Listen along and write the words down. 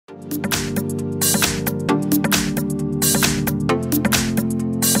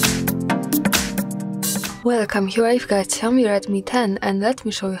Welcome, here I've got Xiaomi Redmi 10 and let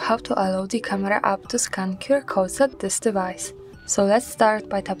me show you how to allow the camera app to scan QR codes at this device. So let's start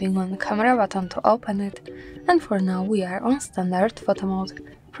by tapping on the camera button to open it, and for now we are on standard photo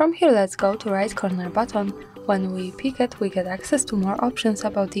mode. From here let's go to right corner button. When we pick it we get access to more options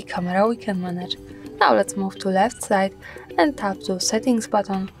about the camera we can manage. Now let's move to left side and tap the settings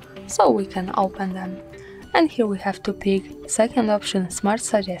button so we can open them. And here we have to pick second option, smart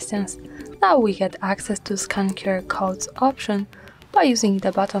suggestions. Now we get access to scan QR codes option. By using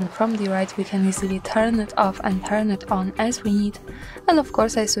the button from the right we can easily turn it off and turn it on as we need. And of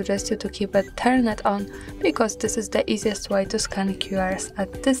course I suggest you to keep it turned on because this is the easiest way to scan QRs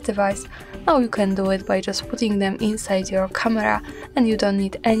at this device. Now you can do it by just putting them inside your camera and you don't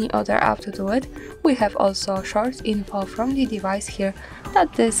need any other app to do it. We have also short info from the device here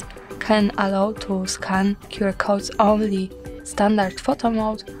that this can allow to scan QR codes only standard photo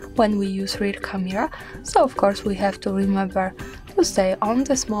mode when we use rear camera, so of course we have to remember to stay on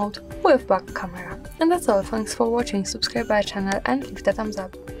this mode with back camera. And that's all, thanks for watching, subscribe my channel and leave the thumbs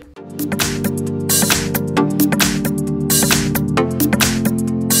up.